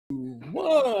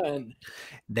One.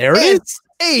 There it is.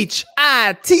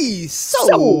 H-I-T.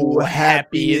 So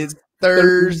happy it's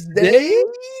Thursday.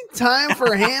 Time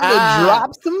for Ham to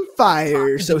drop some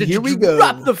fire. So here we go.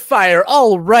 Drop the fire.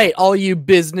 All right, all you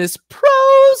business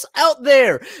pros out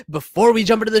there. Before we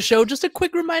jump into the show, just a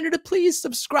quick reminder to please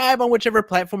subscribe on whichever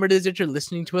platform it is that you're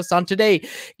listening to us on today.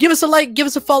 Give us a like, give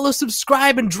us a follow,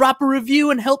 subscribe, and drop a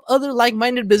review and help other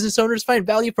like-minded business owners find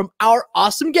value from our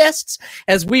awesome guests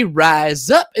as we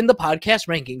rise up in the podcast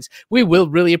rankings. We will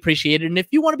really appreciate it. And if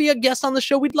you want to be a guest on the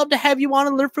show, we'd love to have you on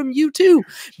and learn from you too.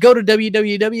 Go to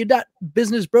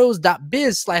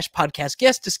www.businessbros.biz/podcast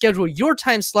guest to schedule your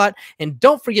time slot. And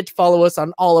don't forget to follow us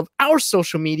on all of our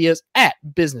social medias at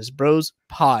Business Bros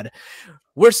Pod.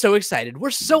 We're so excited.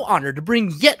 We're so honored to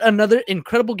bring yet another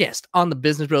incredible guest on the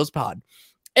Business Bros Pod.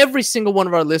 Every single one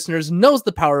of our listeners knows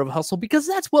the power of hustle because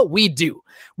that's what we do.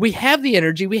 We have the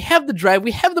energy, we have the drive,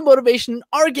 we have the motivation.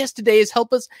 Our guest today is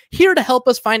here to help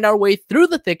us find our way through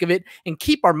the thick of it and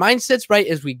keep our mindsets right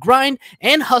as we grind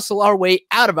and hustle our way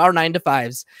out of our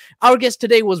 9-to-5s. Our guest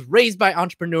today was raised by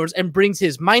entrepreneurs and brings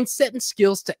his mindset and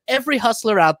skills to every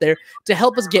hustler out there to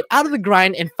help us get out of the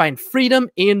grind and find freedom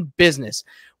in business.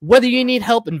 Whether you need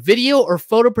help in video or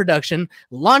photo production,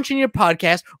 launching your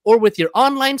podcast, or with your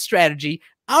online strategy,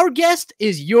 our guest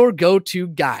is your go-to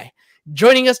guy.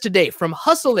 Joining us today from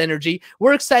Hustle Energy,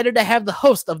 we're excited to have the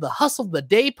host of the Hustle the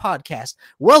Day podcast.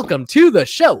 Welcome to the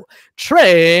show,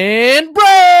 Trent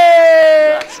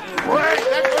Bray!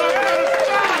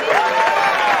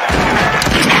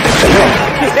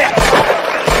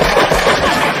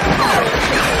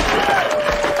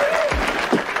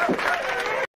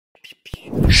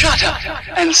 Shut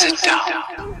up and sit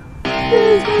down.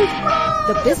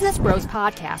 The Business Bros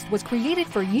Podcast was created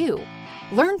for you.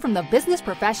 Learn from the business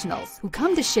professionals who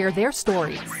come to share their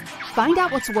stories. Find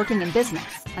out what's working in business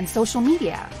and social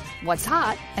media, what's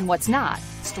hot and what's not,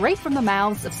 straight from the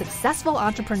mouths of successful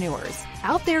entrepreneurs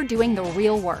out there doing the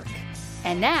real work.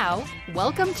 And now,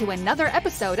 welcome to another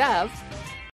episode of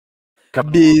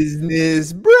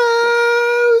Business Bros.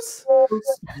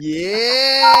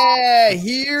 Yeah,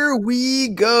 here we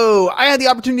go. I had the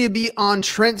opportunity to be on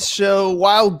Trent's show a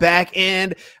while back,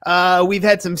 and we've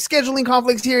had some scheduling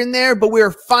conflicts here and there, but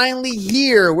we're finally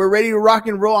here. We're ready to rock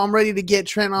and roll. I'm ready to get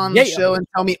Trent on the show and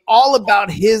tell me all about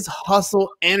his hustle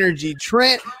energy.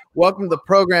 Trent, welcome to the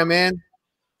program, man.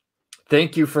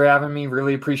 Thank you for having me.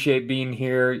 Really appreciate being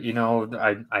here. You know,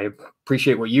 I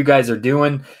appreciate what you guys are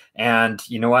doing. And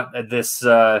you know what,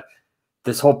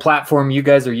 this whole platform you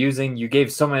guys are using, you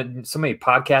gave so many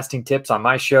podcasting tips on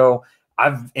my show.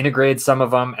 I've integrated some of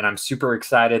them, and I'm super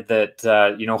excited that,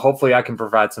 hopefully I can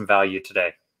provide some value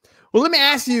today. Well, let me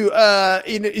ask you,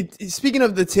 speaking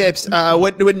of the tips, and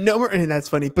that's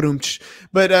funny, but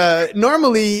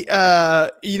normally,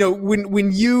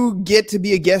 when you get to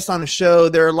be a guest on a show,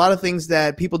 there are a lot of things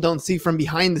that people don't see from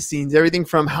behind the scenes, everything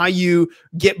from how you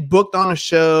get booked on a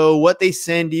show, what they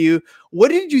send you. What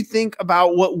did you think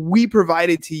about what we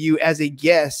provided to you as a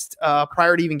guest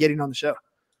prior to even getting on the show?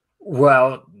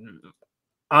 Well,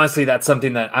 honestly, that's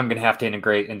something that I'm going to have to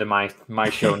integrate into my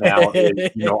show now.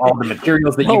 Is, all the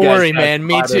materials that you guys worry, man.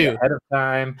 Me too. Ahead of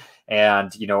time,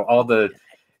 and all the,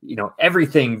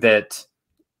 everything that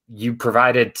you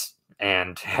provided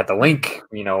and had the link.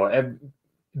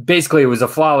 Basically, it was a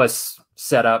flawless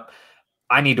setup.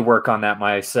 I need to work on that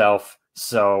myself.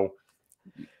 So,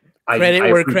 credit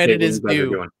where credit is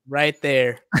due. Right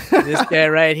there, this guy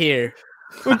right here,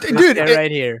 dude,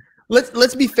 right here.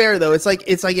 Let's be fair though. It's like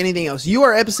anything else. You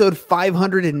are episode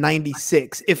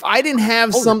 596. If I didn't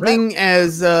have something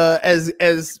as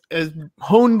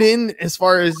honed in as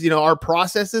far as our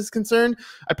process is concerned,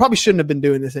 I probably shouldn't have been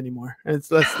doing this anymore. That's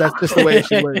just the way it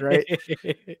should work, right?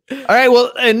 All right.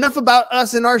 Well, enough about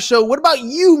us and our show. What about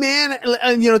you, man?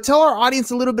 And tell our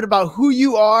audience a little bit about who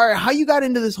you are, how you got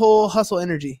into this whole hustle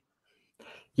energy.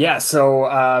 Yeah. So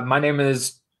my name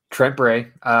is Trent Bray.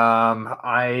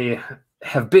 I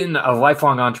have been a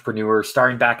lifelong entrepreneur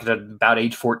starting back at about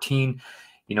age 14.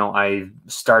 I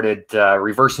started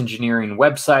reverse engineering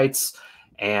websites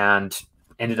and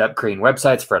ended up creating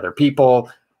websites for other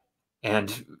people and,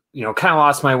 kind of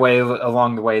lost my way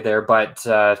along the way there. But,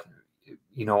 I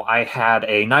had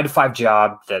a 9-to-5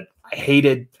 job that I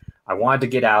hated. I wanted to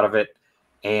get out of it.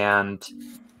 And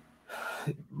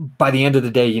by the end of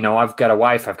the day, I've got a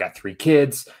wife, I've got 3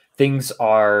 kids.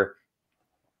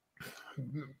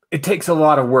 It takes a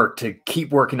lot of work to keep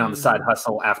working on the side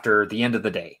hustle after the end of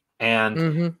the day.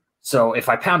 And so if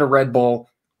I pound a Red Bull,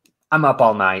 I'm up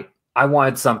all night. I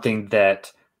wanted something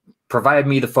that provided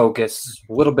me the focus,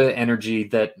 a little bit of energy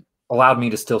that allowed me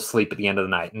to still sleep at the end of the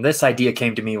night. And this idea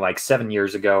came to me like 7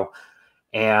 years ago.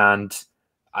 And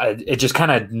it just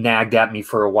kind of nagged at me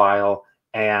for a while.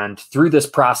 And through this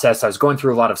process, I was going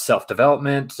through a lot of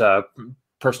self-development,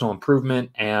 personal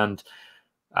improvement, and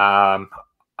I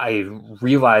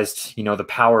realized, the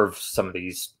power of some of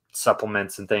these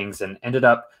supplements and things, and ended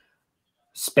up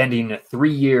spending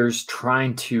 3 years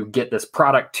trying to get this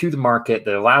product to the market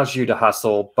that allows you to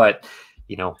hustle, but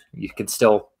you can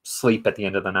still sleep at the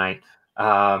end of the night.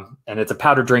 And it's a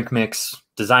powder drink mix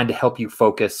designed to help you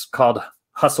focus, called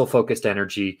Hustle Focused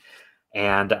Energy.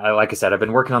 And like I said, I've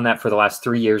been working on that for the last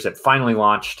 3 years. It finally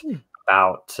launched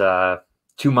about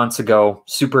 2 months ago.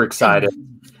 Super excited.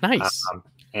 Nice.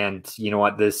 And you know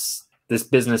what? This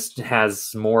business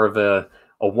has more of a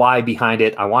why behind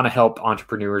it. I want to help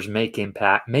entrepreneurs make an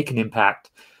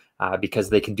impact because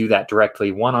they can do that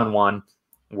directly one-on-one,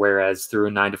 whereas through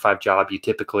a 9-to-5 job, you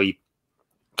typically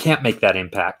can't make that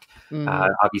impact.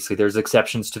 Obviously, there's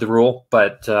exceptions to the rule,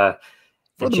 but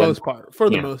for the most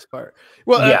part.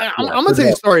 Well, I'm gonna tell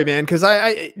you a story, man, because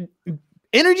I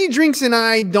energy drinks and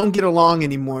I don't get along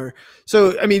anymore.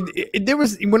 So, I mean, there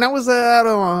was, when I was, I don't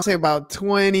know, I'll say about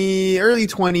early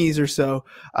 20s or so,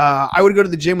 I would go to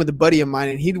the gym with a buddy of mine,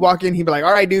 and he'd walk in, he'd be like,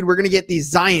 all right, dude, we're going to get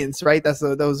these Zions, right?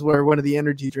 Those were one of the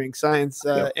energy drinks, Science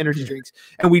energy drinks.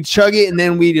 And we'd chug it, and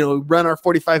then we'd, run our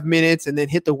 45 minutes and then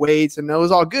hit the weights, and it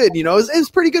was all good. It was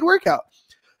a pretty good workout.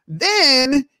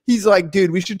 Then he's like,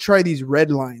 dude, we should try these red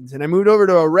lines. And I moved over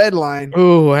to a red line.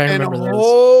 Oh, I remember those.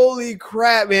 Holy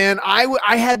crap, man.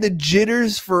 I had the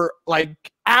jitters for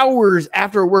like hours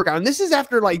after a workout. And this is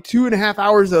after like 2.5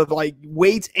 hours of like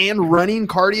weights and running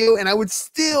cardio. And I would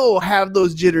still have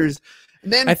those jitters.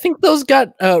 And then I think those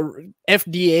got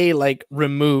FDA like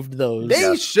removed those.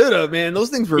 They should have, man. Those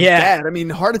things were bad. I mean,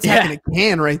 heart attack in a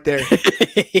can right there.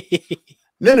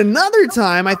 Then another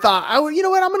time I thought, you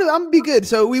know what, I'm gonna be good.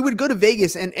 So we would go to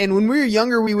Vegas, and when we were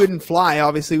younger, we wouldn't fly.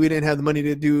 Obviously, we didn't have the money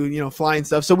to do, flying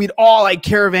stuff. So we'd all like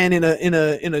caravan in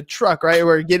a truck, right?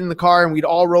 Or get in the car and we'd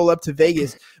all roll up to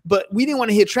Vegas. But we didn't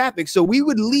want to hit traffic. So we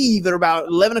would leave at about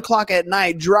 11 o'clock at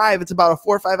night, drive. It's about a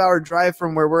 4 or 5 hour drive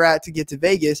from where we're at to get to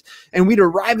Vegas. And we'd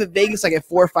arrive at Vegas like at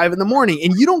 4 or 5 in the morning.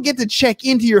 And you don't get to check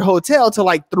into your hotel till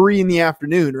like 3 in the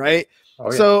afternoon, right? Oh,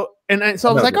 yeah. So I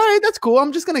was like, all right, that's cool.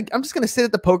 I'm just gonna sit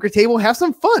at the poker table, have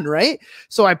some fun, right?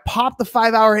 So I popped the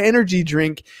 5-hour energy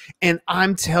drink, and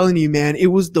I'm telling you, man, it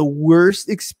was the worst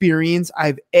experience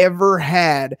I've ever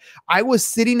had. I was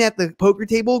sitting at the poker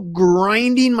table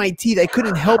grinding my teeth. I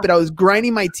couldn't help it. I was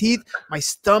grinding my teeth. My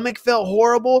stomach felt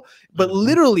horrible, but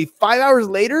literally 5 hours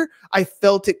later, I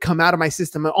felt it come out of my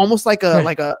system, almost like I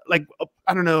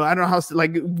don't know how,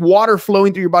 like water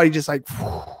flowing through your body, just like.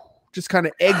 Just kind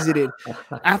of exited.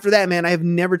 After that, man, I have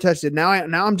never touched it. Now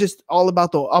I'm just all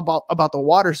about the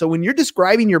water. So when you're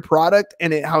describing your product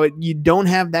and you don't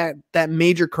have that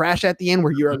major crash at the end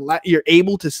where you're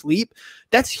able to sleep,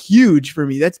 that's huge for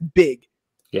me. That's big.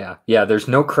 Yeah. There's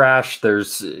no crash.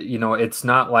 There's it's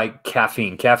not like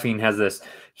caffeine. Caffeine has this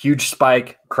huge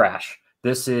spike, crash.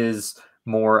 This is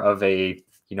more of a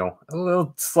a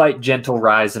little slight gentle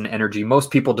rise in energy.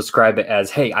 Most people describe it as,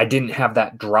 hey, I didn't have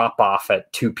that drop off at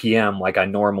 2 p.m. like I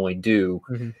normally do.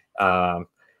 Mm-hmm.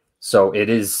 So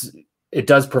it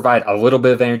does provide a little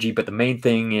bit of energy, but the main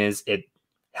thing is it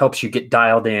helps you get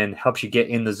dialed in, helps you get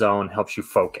in the zone, helps you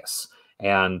focus.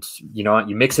 And you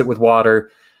mix it with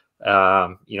water.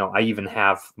 I even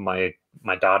have my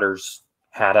daughters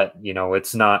had it.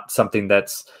 It's not something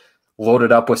that's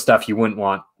loaded up with stuff you wouldn't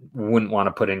want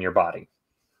to put in your body.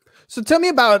 So tell me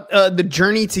about the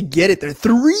journey to get it there.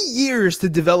 3 years to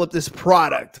develop this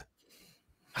product.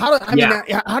 How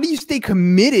do you stay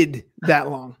committed that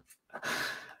long?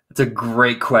 It's a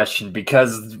great question,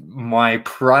 because my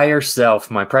prior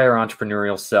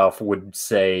entrepreneurial self would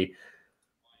say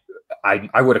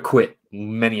I would have quit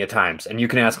many a times. And you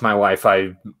can ask my wife,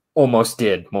 I almost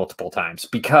did multiple times,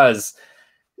 because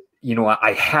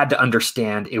I had to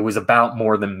understand it was about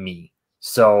more than me.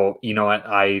 So,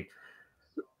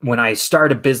 when I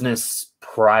started a business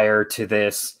prior to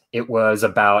this, it was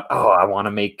about, I want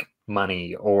to make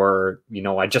money, or,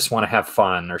 I just want to have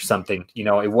fun or something.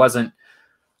 I wasn't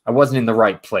in the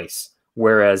right place.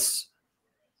 Whereas,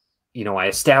 I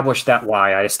established that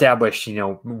why. I established,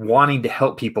 wanting to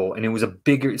help people, and it was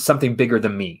something bigger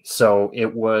than me. So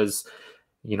it was,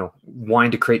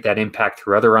 wanting to create that impact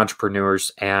through other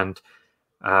entrepreneurs. And,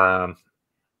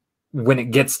 when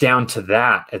it gets down to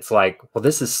that, it's like, well,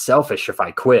 this is selfish if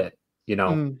I quit.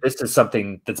 This is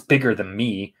something that's bigger than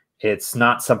me. It's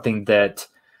not something that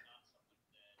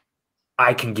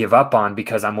I can give up on,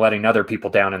 because I'm letting other people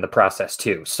down in the process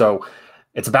too. So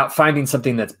it's about finding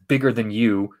something that's bigger than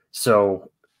you. So,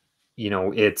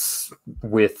 it's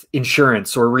with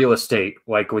insurance or real estate,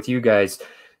 like with you guys,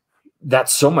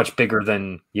 that's so much bigger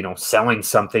than, selling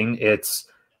something. It's,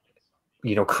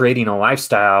 creating a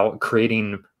lifestyle,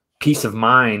 creating peace of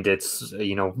mind. It's,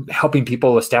 helping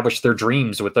people establish their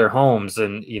dreams with their homes.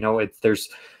 And,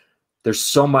 there's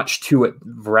so much to it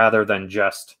rather than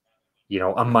just,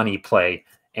 a money play.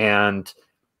 And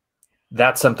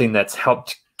that's something that's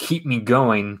helped keep me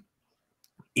going,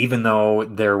 even though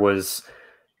there was,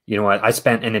 I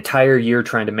spent an entire year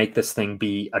trying to make this thing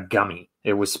be a gummy.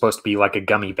 It was supposed to be like a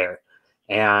gummy bear.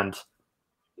 And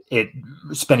it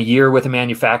spent a year with a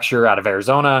manufacturer out of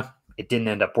Arizona. It didn't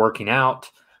end up working out.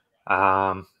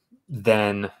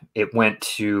 Then it went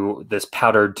to this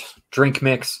powdered drink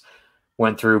mix,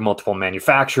 went through multiple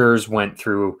manufacturers, went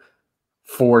through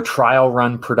 4 trial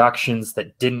run productions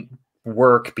that didn't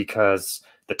work because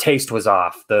the taste was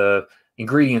off, the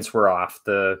ingredients were off,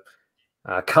 the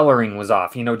coloring was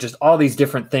off, just all these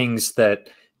different things that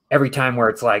every time where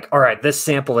it's like, all right, this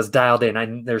sample is dialed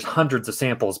in. There's hundreds of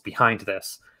samples behind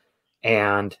this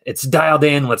and it's dialed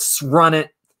in. Let's run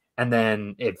it. And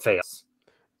then it fails.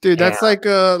 Dude, that's like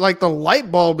the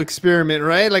light bulb experiment,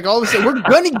 right? Like all of a sudden, we're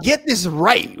going to get this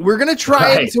right. We're going to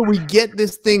try it until we get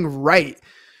this thing right.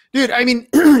 Dude, I mean,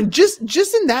 just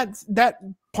in that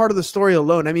part of the story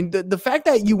alone, I mean, the fact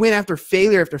that you went after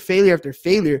failure after failure after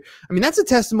failure, I mean, that's a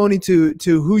testimony to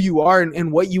who you are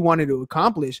and what you wanted to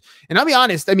accomplish. And I'll be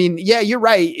honest, I mean, yeah, you're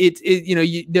right.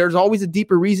 There's always a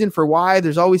deeper reason for why.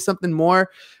 There's always something more.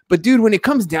 But dude, when it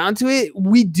comes down to it,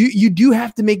 you do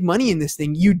have to make money in this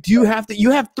thing. You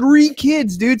have 3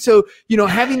 kids, dude. So,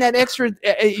 having that extra,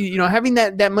 having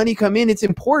that money come in, it's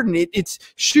important. It's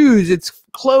shoes, it's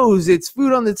clothes, it's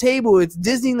food on the table, it's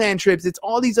Disneyland trips, it's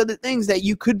all these other things that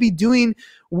you could be doing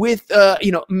with,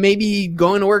 maybe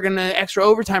going to work in an extra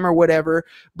overtime or whatever,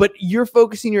 but you're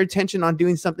focusing your attention on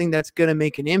doing something that's going to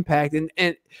make an impact.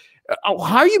 And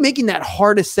how are you making that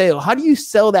hard to sell? How do you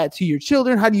sell that to your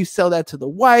children? How do you sell that to the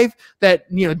wife that,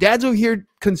 dad's over here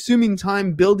consuming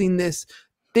time building this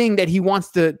thing that he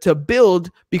wants to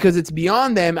build because it's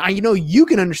beyond them? You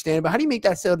can understand, but how do you make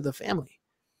that sell to the family?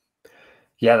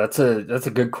 Yeah, that's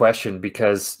a good question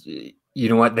because you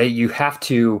know what, you have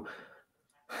to,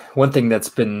 one thing that's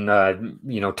been,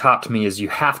 taught to me is you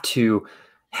have to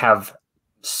have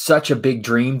such a big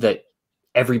dream that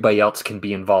everybody else can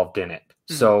be involved in it.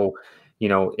 So,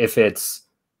 if it's,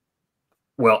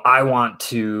 well, I want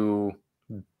to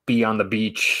be on the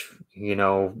beach,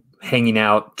 hanging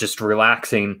out, just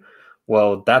relaxing.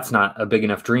 Well, that's not a big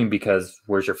enough dream because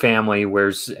where's your family?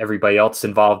 Where's everybody else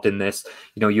involved in this?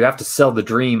 You have to sell the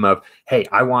dream of, hey,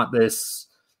 I want this,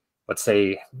 let's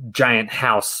say, giant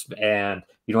house. And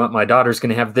you know what? My daughter's going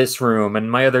to have this room and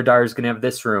my other daughter's going to have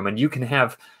this room. And you can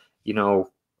have,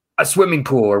 a swimming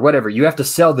pool or whatever. You have to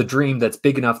sell the dream that's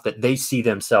big enough that they see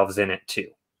themselves in it too.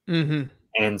 Mm-hmm.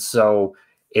 And so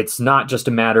it's not just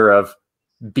a matter of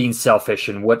being selfish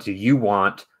and what do you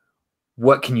want?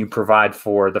 What can you provide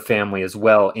for the family as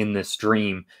well in this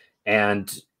dream?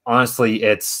 And honestly,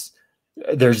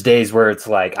 there's days where it's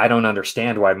like, I don't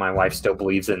understand why my wife still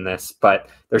believes in this, but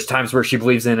there's times where she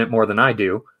believes in it more than I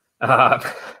do.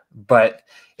 But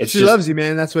she loves you,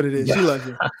 man. That's what it is. Yeah. She loves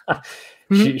you.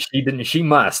 She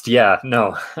must. Yeah,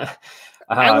 no.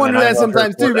 I wonder that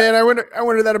sometimes too, man. I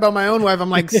wonder that about my own wife. I'm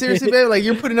like, seriously, babe, like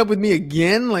you're putting up with me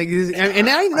again? Like, and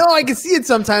I know I can see it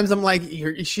sometimes. I'm like,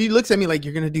 she looks at me like,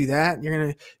 you're going to do that.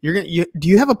 Do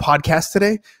you have a podcast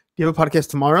today? Do you have a podcast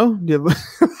tomorrow? Do you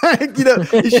have,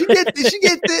 she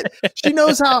gets it. She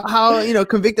knows how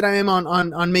convicted I am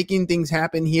on making things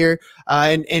happen here.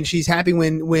 And she's happy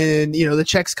when the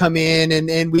checks come in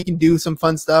and we can do some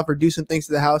fun stuff or do some things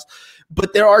to the house.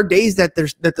 But there are days that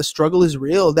the struggle is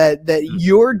real, that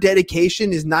your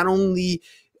dedication is not only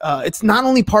it's not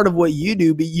only part of what you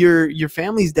do, but your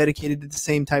family's dedicated to the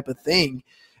same type of thing.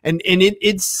 And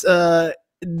it's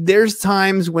there's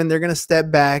times when they're going to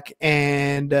step back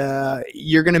and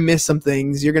you're going to miss some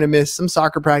things. You're going to miss some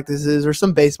soccer practices or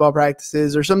some baseball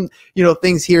practices or some,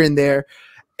 things here and there.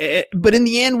 But in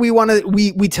the end,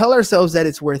 we tell ourselves that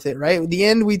it's worth it, right? In the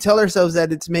end, we tell ourselves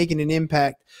that it's making an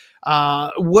impact.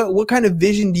 What kind of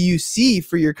vision do you see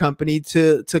for your company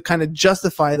to kind of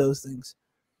justify those things?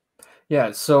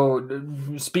 Yeah. So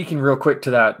speaking real quick to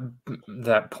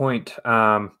that point,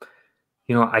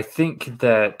 I think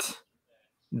that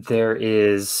there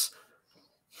is,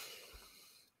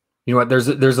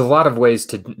 there's a lot of ways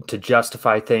to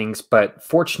justify things, but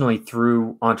fortunately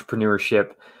through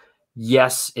entrepreneurship,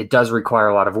 yes, it does require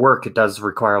a lot of work. It does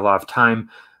require a lot of time,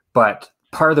 but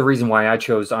part of the reason why I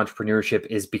chose entrepreneurship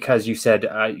is because you said,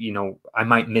 I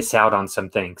might miss out on some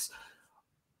things.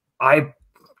 I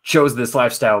chose this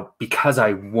lifestyle because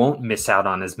I won't miss out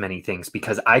on as many things,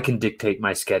 because I can dictate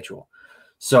my schedule.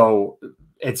 So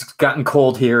it's gotten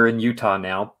cold here in Utah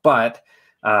now, but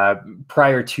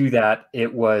prior to that,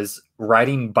 it was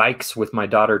riding bikes with my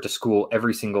daughter to school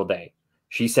every single day.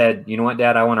 She said, you know what,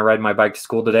 Dad, I want to ride my bike to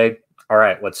school today. All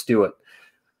right, let's do it.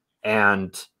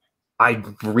 And I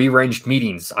rearranged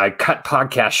meetings. I cut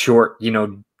podcasts short,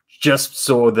 just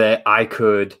so that I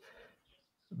could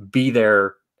be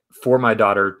there for my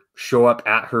daughter, show up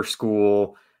at her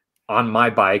school on my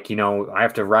bike. I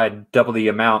have to ride double the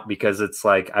amount because it's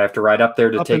like I have to ride up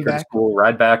there to take her to school,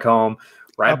 ride back home,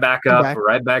 ride back up,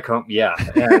 ride back home. Yeah.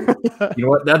 And you know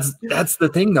what? That's the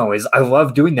thing though, is I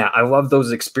love doing that. I love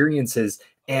those experiences.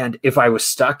 And if I was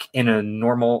stuck in a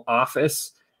normal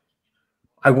office,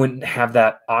 I wouldn't have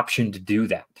that option to do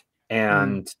that.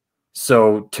 And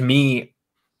so to me,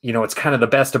 it's kind of the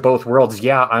best of both worlds.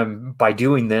 Yeah, by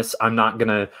doing this, I'm not going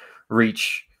to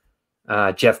reach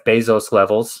Jeff Bezos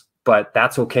levels, but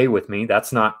that's okay with me.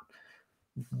 That's not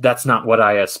what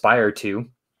I aspire to.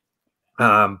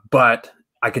 But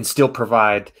I can still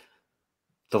provide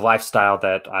the lifestyle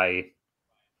that I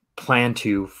plan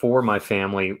to for my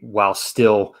family while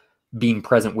still being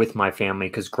present with my family.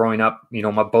 Because growing up,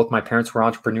 both my parents were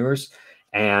entrepreneurs,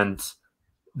 and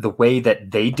the way that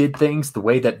they did things, the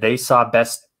way that they saw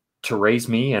best to raise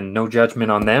me, and no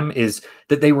judgment on them, is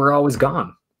that they were always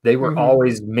gone. They were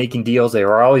always making deals. They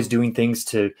were always doing things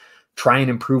to try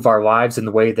and improve our lives in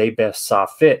the way they best saw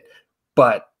fit.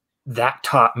 But that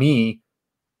taught me,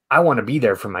 I want to be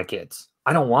there for my kids.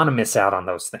 I don't want to miss out on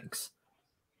those things.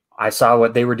 I saw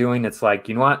what they were doing. It's like,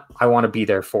 you know what? I want to be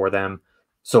there for them.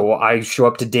 So I show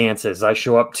up to dances. I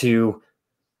show up to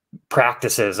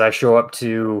practices. I show up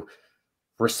to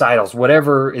recitals,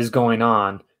 whatever is going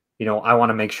on. I want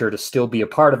to make sure to still be a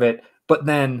part of it. But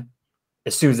then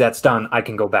as soon as that's done, I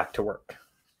can go back to work.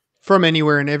 From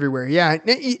anywhere and everywhere. Yeah.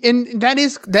 And that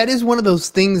is one of those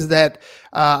things that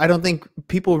I don't think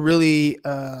people really,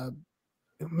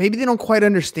 maybe they don't quite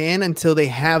understand until they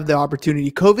have the opportunity.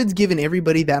 COVID's given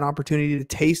everybody that opportunity to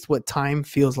taste what time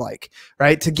feels like,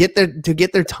 right? To get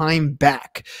their time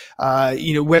back.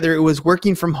 Whether it was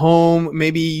working from home,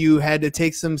 maybe you had to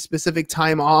take some specific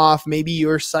time off, maybe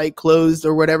your site closed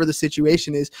or whatever the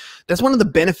situation is. That's one of the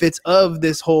benefits of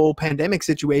this whole pandemic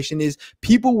situation, is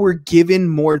people were given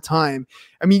more time.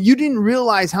 I mean, you didn't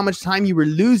realize how much time you were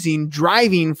losing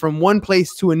driving from one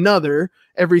place to another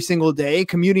every single day,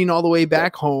 commuting all the way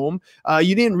back home.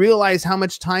 You didn't realize how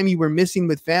much time you were missing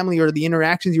with family, or the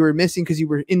interactions you were missing because you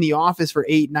were in the office for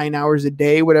 8-9 hours a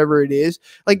day, whatever it is.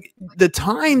 Like, the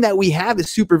time that we have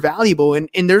is super valuable.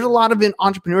 And there's a lot of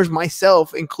entrepreneurs,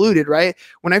 myself included, right?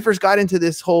 When I first got into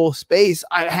this whole space,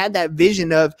 I had that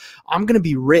vision of, I'm going to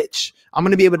be rich. I'm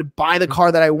going to be able to buy the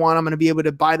car that I want. I'm going to be able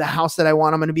to buy the house that I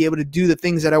want. I'm going to be able to do the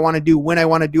things that I want to do when I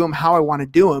want to do them, how I want to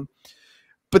do them.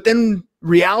 But then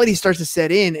reality starts to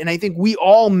set in. And I think we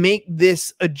all make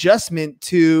this adjustment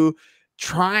to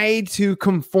try to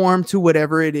conform to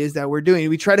whatever it is that we're doing.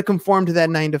 We try to conform to that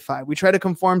 9 to 5. We try to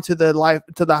conform to the life,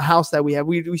 to the house that we have.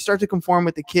 We start to conform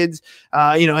with the kids,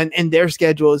 and their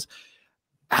schedules.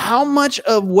 How much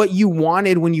of what you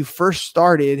wanted when you first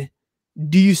started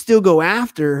do you still go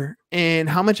after? And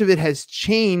how much of it has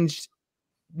changed?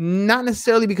 Not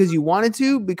necessarily because you wanted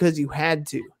to, because you had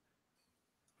to.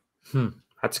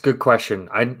 That's a good question.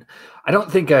 I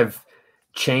don't think I've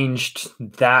changed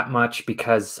that much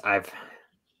because I've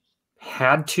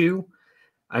had to.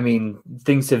 I mean,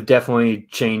 things have definitely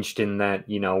changed in that,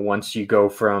 once you go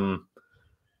from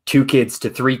 2 kids to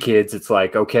 3 kids, it's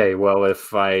like, okay, well,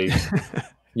 if I,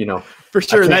 for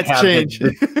sure, that's changed.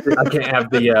 I can't have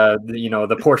the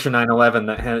Porsche 911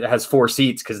 that has 4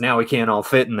 seats because now we can't all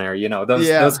fit in there.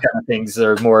 Those kind of things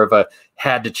are more of a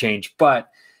had to change.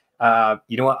 But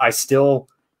you know what? I still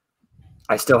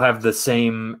have the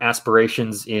same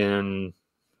aspirations in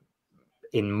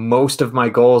most of my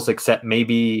goals, except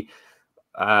maybe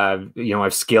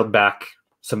I've scaled back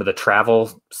some of the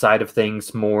travel side of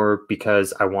things more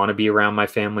because I want to be around my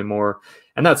family more.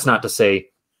 And that's not to say,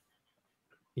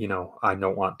 I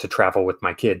don't want to travel with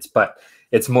my kids, but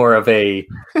it's more of a,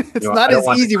 it's not as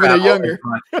easy when they're younger.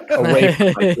 Away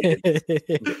from my kids.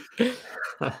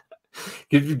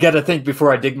 You got to think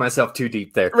before I dig myself too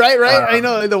deep there. Right. I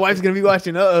know the wife's going to be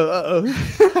watching. That's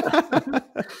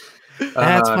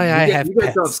why I have you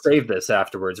guys don't save this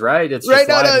afterwards, right? It's right.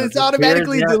 No, it's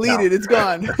automatically deleted. No. It's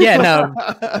gone. Yeah, no.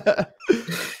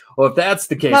 Well, if that's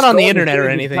the case, not on the internet or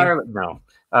anything. No.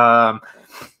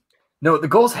 No, the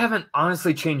goals haven't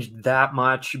honestly changed that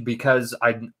much because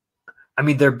I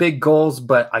mean, they're big goals,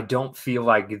 but I don't feel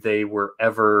like they were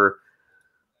ever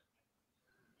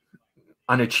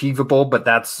unachievable, but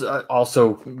that's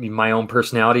also my own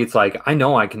personality. It's like, I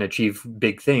know I can achieve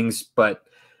big things, but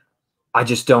I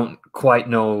just don't quite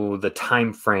know the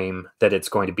time frame that it's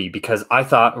going to be, because I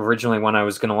thought originally when I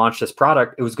was going to launch this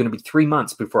product, it was going to be 3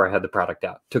 months before I had the product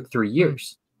out. It took 3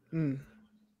 years.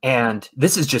 And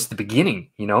this is just the beginning.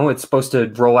 It's supposed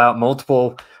to roll out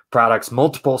multiple products,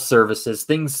 multiple services,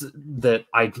 things that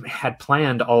I had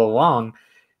planned all along.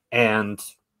 And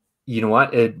you know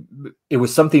what? It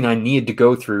was something I needed to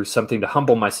go through, something to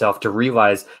humble myself, to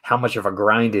realize how much of a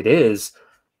grind it is.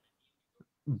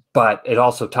 But it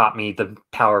also taught me the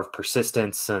power of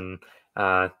persistence and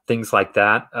things like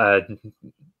that. I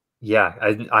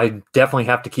definitely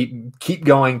have to keep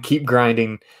going, keep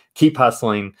grinding, keep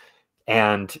hustling.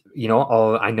 And,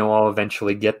 I know I'll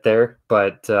eventually get there,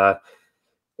 but the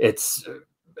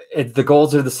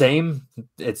goals are the same.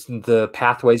 It's the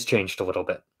pathways changed a little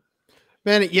bit.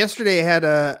 Man, yesterday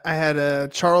I had a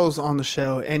Charles on the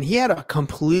show, and he had a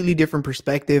completely different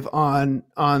perspective on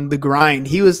the grind.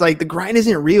 He was like, the grind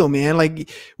isn't real, man.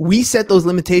 Like, we set those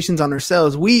limitations on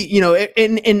ourselves.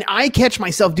 And I catch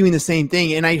myself doing the same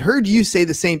thing. And I heard you say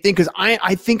the same thing, because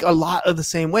I think a lot of the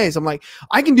same ways. I'm like,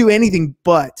 I can do anything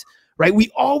but. Right?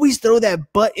 We always throw that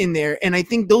but in there. And I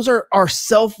think those are our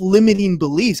self-limiting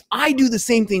beliefs. I do the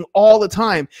same thing all the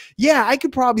time. Yeah, I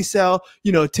could probably sell,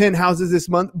 10 houses this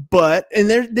month, but, and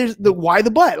there's the, why the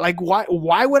but? Like,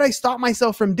 why would I stop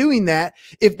myself from doing that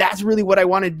if that's really what I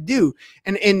wanted to do?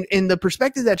 And the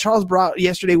perspective that Charles brought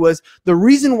yesterday was, the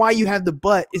reason why you have the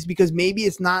but is because maybe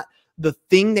it's not the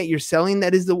thing that you're selling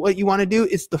that is what you want to do.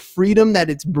 It's the freedom that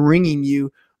it's bringing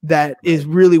you that is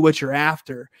really what you're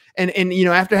after. And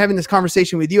after having this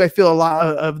conversation with you, I feel a lot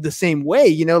of the same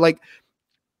way. Like,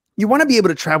 you want to be able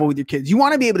to travel with your kids. You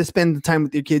want to be able to spend the time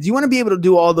with your kids. You want to be able to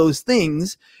do all those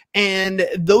things. And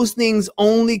those things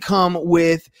only come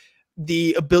with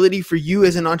the ability for you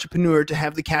as an entrepreneur to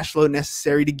have the cash flow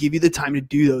necessary to give you the time to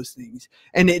do those things.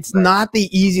 And it's not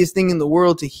the easiest thing in the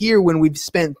world to hear when we've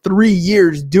spent 3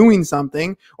 years doing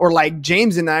something, or like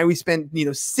James and I, we spent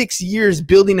 6 years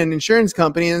building an insurance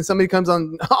company, and then somebody comes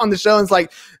on the show and it's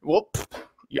like, well,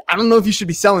 I don't know if you should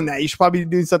be selling that. You should probably be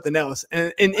doing something else.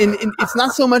 And it's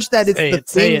not so much that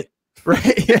it's say it.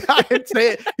 Right. Yeah, I'd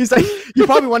say it. He's like, you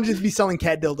probably want to just be selling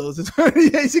cat dildos, is what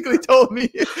he basically told me.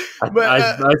 But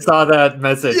I saw that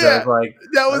message. Yeah, I was like,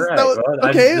 that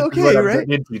was okay, right?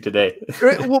 Into today.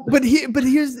 Right. Well, but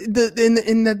here's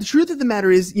the truth of the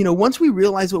matter is, once we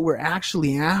realize what we're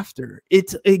actually after,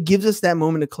 it gives us that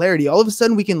moment of clarity. All of a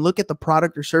sudden, we can look at the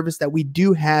product or service that we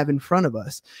do have in front of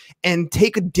us and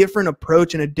take a different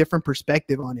approach and a different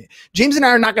perspective on it. James and I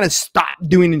are not going to stop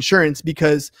doing insurance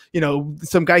because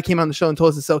some guy came on the show and told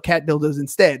us to sell cat dildos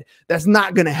instead. That's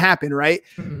not going to happen, right?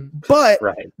 But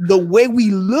the way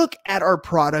we look at our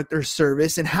product or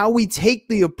service and how we take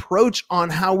the approach on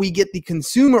how we get the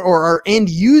consumer or our end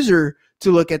user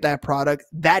to look at that product,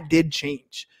 that did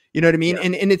change. You know what I mean? Yeah.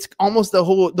 And it's almost the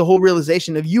whole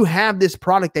realization of, you have this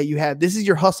product that you have. This is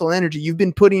your hustle energy. You've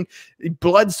been putting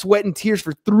blood, sweat, and tears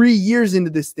for 3 years into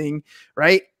this thing,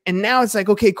 right? And now it's like,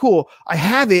 okay, cool. I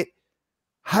have it.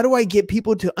 How do I get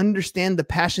people to understand the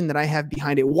passion that I have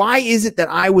behind it? Why is it that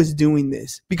I was doing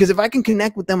this? Because if I can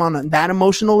connect with them on that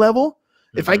emotional level,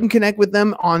 if I can connect with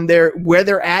them on where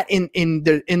they're at in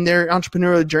their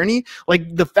entrepreneurial journey,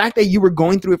 like the fact that you were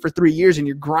going through it for 3 years and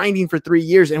you're grinding for 3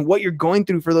 years, and what you're going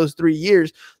through for those 3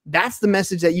 years, that's the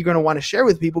message that you're going to want to share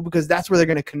with people, because that's where they're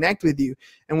going to connect with you.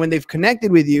 And when they've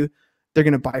connected with you, they're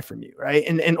going to buy from you, right?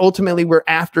 And ultimately we're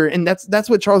after, and that's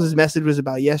what Charles's message was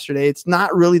about yesterday. It's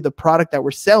not really the product that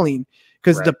we're selling,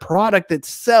 because the product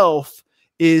itself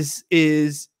is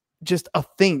just a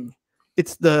thing.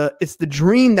 It's the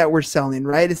dream that we're selling,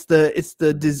 right? It's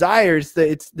the desires,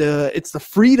 it's the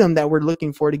freedom that we're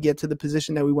looking for to get to the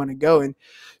position that we want to go in.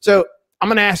 So I'm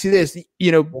going to ask you this,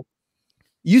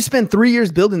 you spent 3 years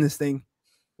building this thing.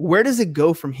 Where does it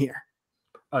go from here?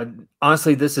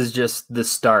 Honestly, this is just the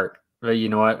start. You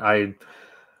know what?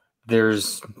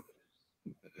 There's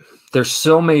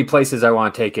so many places I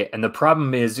want to take it. And the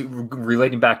problem is,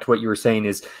 relating back to what you were saying,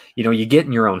 is, you get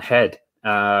in your own head.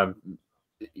 Being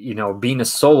a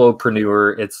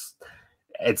solopreneur,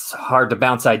 it's hard to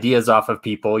bounce ideas off of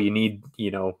people. You need,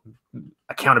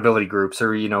 accountability groups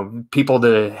or, people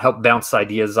to help bounce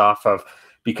ideas off of,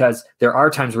 because there are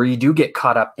times where you do get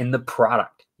caught up in the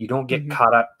product. You don't get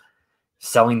caught up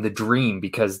selling the dream,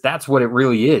 because that's what it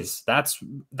really is. That's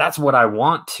what I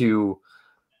want to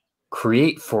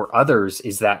create for others,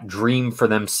 is that dream for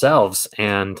themselves.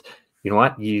 And you know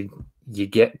what? You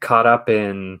get caught up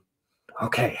in,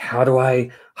 okay, how do I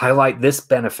highlight this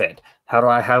benefit? How do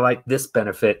I highlight this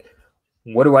benefit?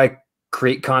 What do I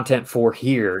create content for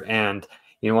here. And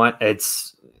you know what?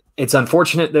 It's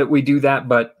unfortunate that we do that,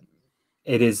 but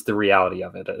it is the reality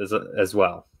of it as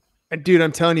well. Dude,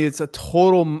 I'm telling you,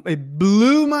 it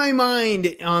blew my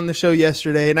mind on the show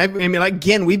yesterday. And I mean,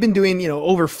 again, we've been doing,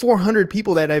 over 400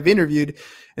 people that I've interviewed,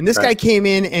 and this guy came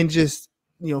in and just,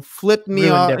 flipped me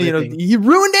off. He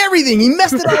ruined everything. He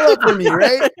messed it all up for me.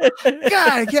 Right.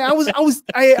 God, yeah,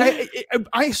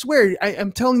 I swear,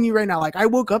 I'm telling you right now, like I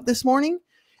woke up this morning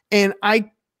and I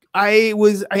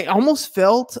almost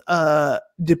felt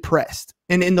depressed.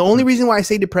 And the only reason why I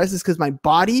say depressed is because my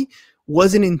body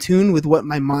wasn't in tune with what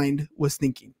my mind was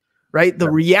thinking, right? The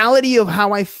reality of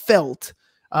how I felt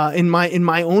in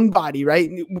my own body, right?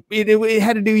 It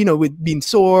had to do, with being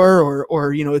sore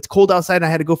or it's cold outside and I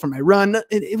had to go for my run.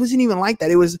 It wasn't even like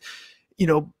that. It was,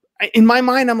 in my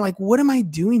mind, I'm like, what am I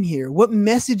doing here? What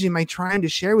message am I trying to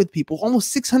share with people?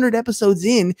 Almost 600 episodes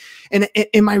in, and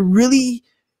am I really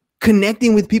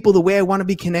connecting with people the way I want to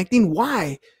be connecting?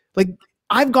 Why? Like,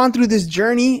 I've gone through this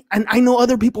journey and I know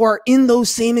other people are in those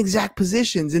same exact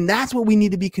positions. And that's what we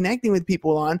need to be connecting with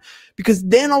people on, because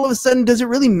then all of a sudden, does it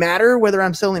really matter whether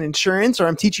I'm selling insurance or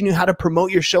I'm teaching you how to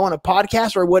promote your show on a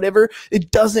podcast or whatever?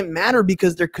 It doesn't matter,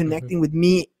 because they're connecting with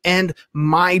me and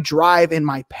my drive and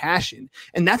my passion.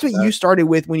 And that's what you started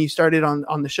with when you started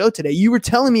on the show today. You were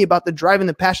telling me about the drive and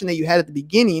the passion that you had at the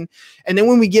beginning. And then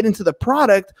when we get into the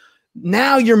product,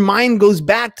 now your mind goes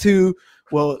back to,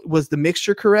 well, was the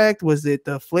mixture correct? Was it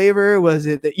the flavor? Was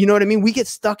it you know what I mean? We get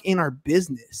stuck in our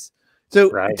business.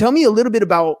 So tell me a little bit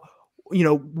about,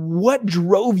 what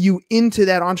drove you into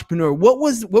that entrepreneur? What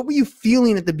were you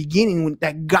feeling at the beginning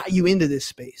that got you into this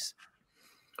space?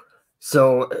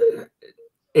 So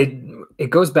it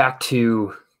goes back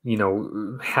to,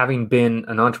 having been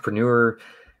an entrepreneur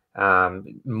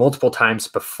multiple times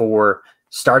before,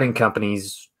 starting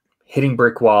companies, hitting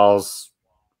brick walls,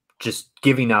 just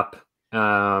giving up.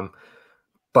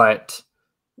 But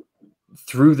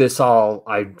through this all,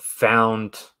 I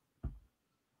found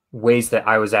ways that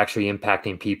I was actually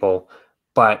impacting people,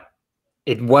 but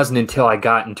it wasn't until I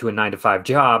got into a 9-to-5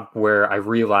 job where I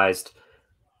realized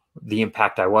the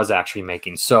impact I was actually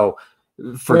making. So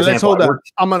for example, let's hold up.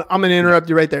 I'm going to interrupt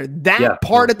you right there. That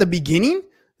part at the beginning,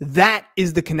 that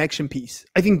is the connection piece.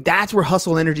 I think that's where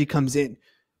hustle energy comes in.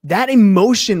 That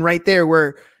emotion right there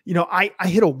where, I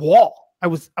hit a wall. I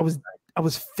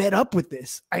was fed up with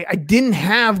this. I didn't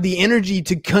have the energy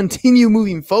to continue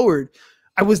moving forward.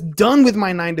 I was done with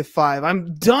my 9-to-5.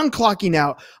 I'm done clocking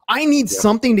out. I need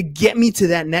something to get me to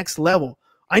that next level.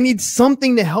 I need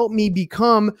something to help me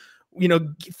become,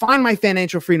 find my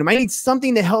financial freedom. I need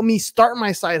something to help me start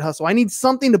my side hustle. I need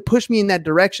something to push me in that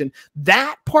direction.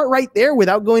 That part right there,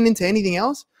 without going into anything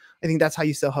else, I think that's how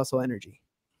you sell hustle energy.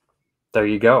 There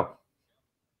you go.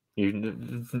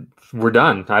 We're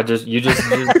done. You just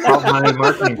solved my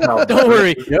marketing problem. Don't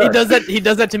worry. He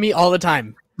does that to me all the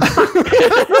time.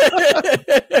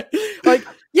 Like,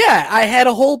 yeah, I had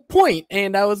a whole point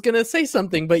and I was going to say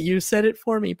something, but you said it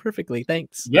for me perfectly.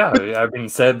 Thanks. Yeah. I mean,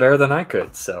 said better than I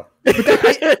could. So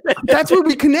that's where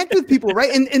we connect with people, right?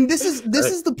 And this is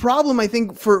the problem, I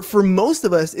think, for most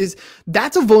of us, is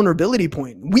that's a vulnerability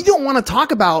point. We don't want to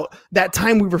talk about that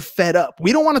time we were fed up.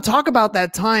 We don't want to talk about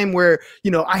that time where,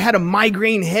 I had a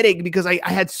migraine headache because I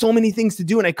had so many things to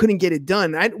do and I couldn't get it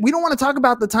done. We don't want to talk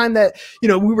about the time that,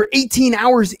 we were 18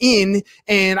 hours in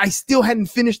and I still hadn't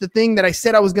finished the thing that I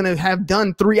said I was going to have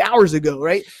done 3 hours ago,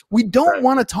 right? We don't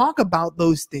want to talk about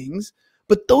those things.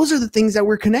 But those are the things that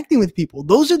we're connecting with people.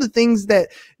 Those are the things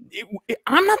that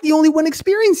I'm not the only one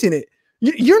experiencing it.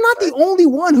 You're not the only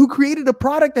one who created a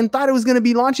product and thought it was going to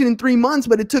be launching in 3 months,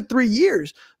 but it took 3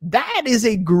 years. That is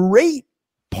a great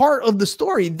part of the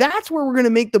story. That's where we're going to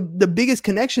make the biggest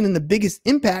connection and the biggest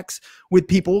impacts with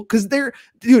people. Because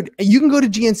dude, you can go to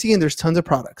GNC and there's tons of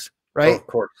products, right? Oh, of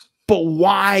course. But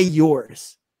why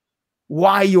yours?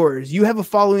 Why yours? You have a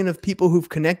following of people who've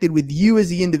connected with you as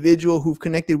the individual, who've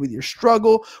connected with your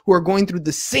struggle, who are going through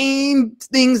the same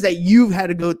things that you've had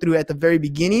to go through at the very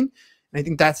beginning. And I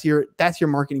think that's your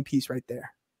marketing piece right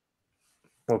there.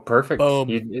 Well, perfect.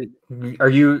 Are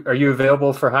you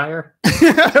available for hire?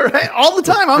 Right, all the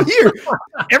time. I'm here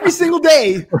every single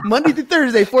day, Monday to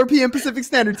Thursday, 4 p.m. Pacific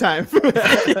Standard Time.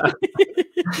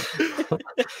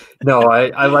 No,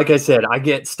 I like I said, I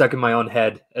get stuck in my own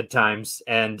head at times,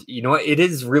 and it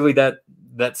is really that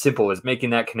simple, is making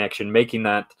that connection, making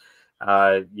that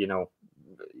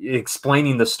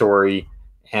explaining the story,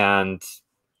 and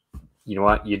you know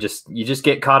what, you just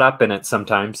get caught up in it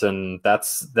sometimes, and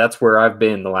that's where I've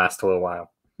been the last little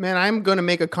while. Man, I'm going to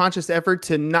make a conscious effort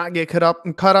to not get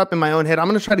caught up in my own head. I'm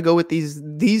going to try to go with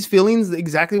these feelings,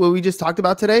 exactly what we just talked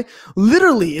about today.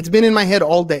 Literally, it's been in my head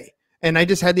all day. And I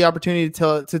just had the opportunity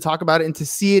to talk about it and to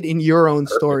see it in your own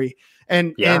story.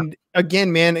 And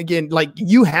again, man, like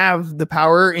you have the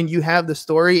power and you have the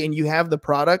story and you have the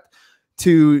product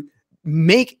to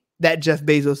make that Jeff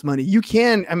Bezos money. You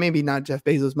can, maybe not Jeff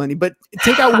Bezos money, but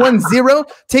take out 1 0,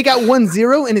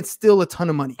 and it's still a ton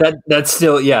of money. That's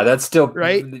still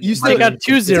right. You still take out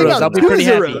 2 zeros. I'll be pretty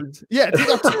happy. Yeah, take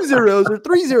out 2 zeros or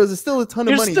 3 zeros. It's still a ton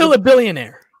of money. You're still a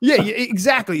billionaire. Yeah,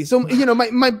 exactly. So,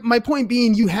 my point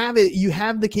being, you have it, you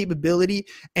have the capability,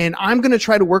 and I'm going to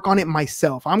try to work on it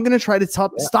myself. I'm going to try to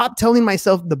stop telling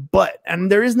myself the but,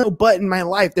 and there is no but in my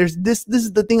life. There's this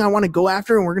is the thing I want to go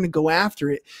after, and we're going to go after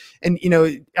it. And,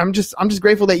 I'm just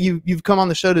grateful that you've come on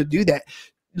the show to do that.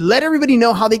 Let everybody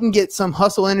know how they can get some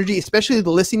hustle energy, especially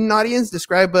the listening audience.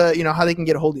 Describe, how they can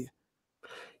get a hold of you.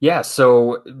 Yeah.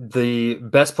 So the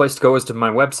best place to go is to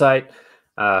my website,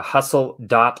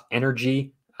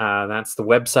 hustle.energy. That's the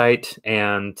website,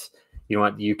 and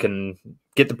you can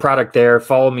get the product there.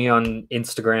 Follow me on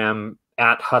Instagram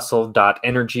at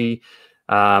hustle.energy.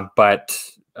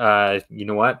 But you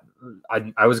know what?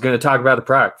 I was going to talk about the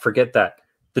product. Forget that.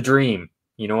 The dream.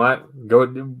 You know what?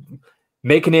 Go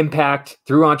make an impact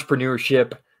through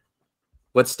entrepreneurship.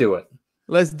 Let's do it.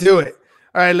 Let's do it.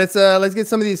 All right, let's get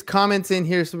some of these comments in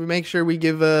here so we make sure we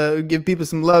give people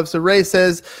some love. So Ray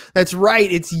says, that's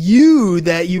right. It's you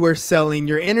that you are selling.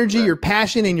 Your energy, your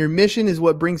passion, and your mission is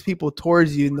what brings people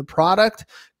towards you. And the product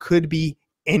could be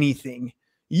anything.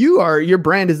 Your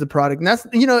brand is the product. And that's,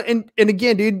 and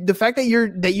again, dude, the fact that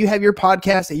you have your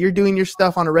podcast, that you're doing your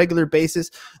stuff on a regular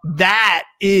basis, that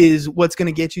is what's going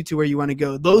to get you to where you want to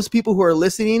go. Those people who are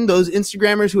listening, those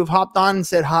Instagrammers who have hopped on and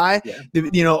said hi,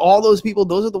 all those people,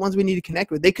 those are the ones we need to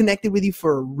connect with. They connected with you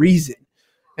for a reason.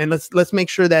 And let's make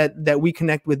sure that we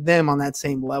connect with them on that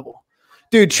same level.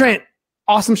 Dude, Trent,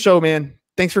 awesome show, man.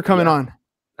 Thanks for coming on.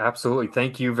 Absolutely.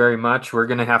 Thank you very much. We're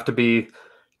going to have to be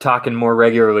talking more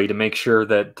regularly to make sure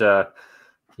that I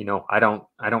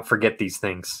don't forget these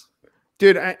things,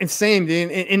 dude. Same,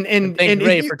 dude. And thank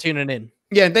Ray for tuning in.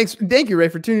 Yeah, thank you, Ray,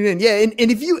 for tuning in. Yeah, and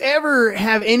if you ever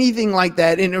have anything like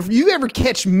that, and if you ever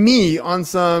catch me on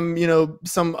some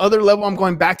other level, I'm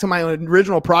going back to my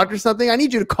original product or something, I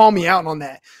need you to call me out on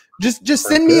that. Just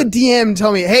send me a DM and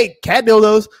tell me, hey, cat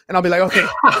dildos, and I'll be like, okay,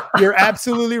 you're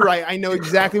absolutely right. I know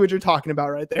exactly what you're talking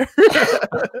about right there.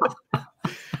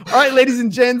 All right, ladies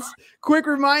and gents, quick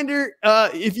reminder,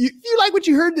 if you like what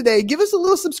you heard today, give us a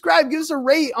little subscribe, give us a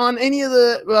rate on any of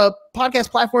the podcast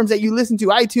platforms that you listen to,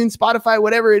 iTunes, Spotify,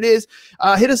 whatever it is.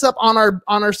 Hit us up on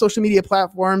our social media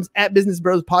platforms at Business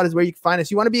Bros Pod is where you can find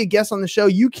us. You want to be a guest on the show,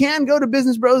 you can go to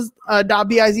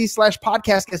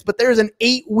businessbros.biz/podcast guest, but there's an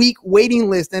 8-week waiting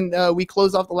list, and we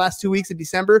closed off the last 2 weeks of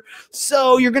December,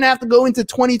 so you're going to have to go into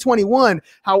 2021.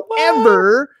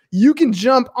 However, you can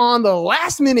jump on the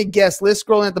last minute guest list,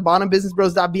 scrolling at the bottom,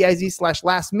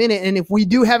 businessbros.biz/last minute. And if we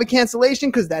do have a cancellation,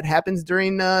 because that happens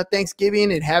during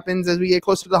Thanksgiving, it happens as we get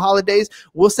closer to the holidays,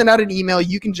 we'll send out an email.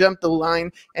 You can jump the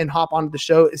line and hop onto the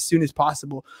show as soon as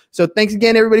possible. So thanks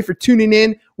again, everybody, for tuning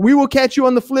in. We will catch you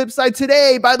on the flip side.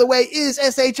 Today, by the way, is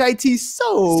SHIT.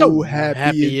 So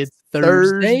happy it's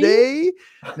Thursday.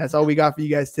 That's all we got for you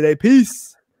guys today.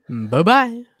 Peace.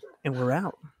 Bye-bye. And we're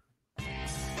out.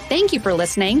 Thank you for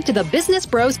listening to the Business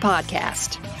Bros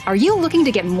Podcast. Are you looking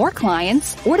to get more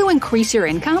clients or to increase your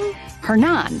income?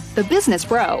 Hernan, the business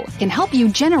bro, can help you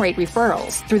generate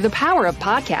referrals through the power of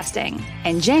podcasting.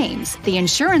 And James, the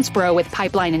insurance bro with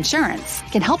Pipeline Insurance,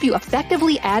 can help you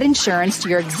effectively add insurance to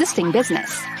your existing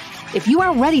business. If you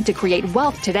are ready to create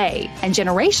wealth today and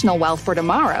generational wealth for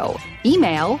tomorrow,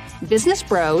 email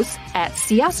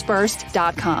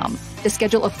businessbros@csfirst.com to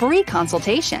schedule a free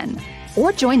consultation.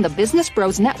 Or join the Business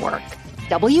Bros Network,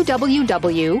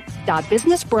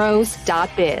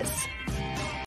 www.businessbros.biz.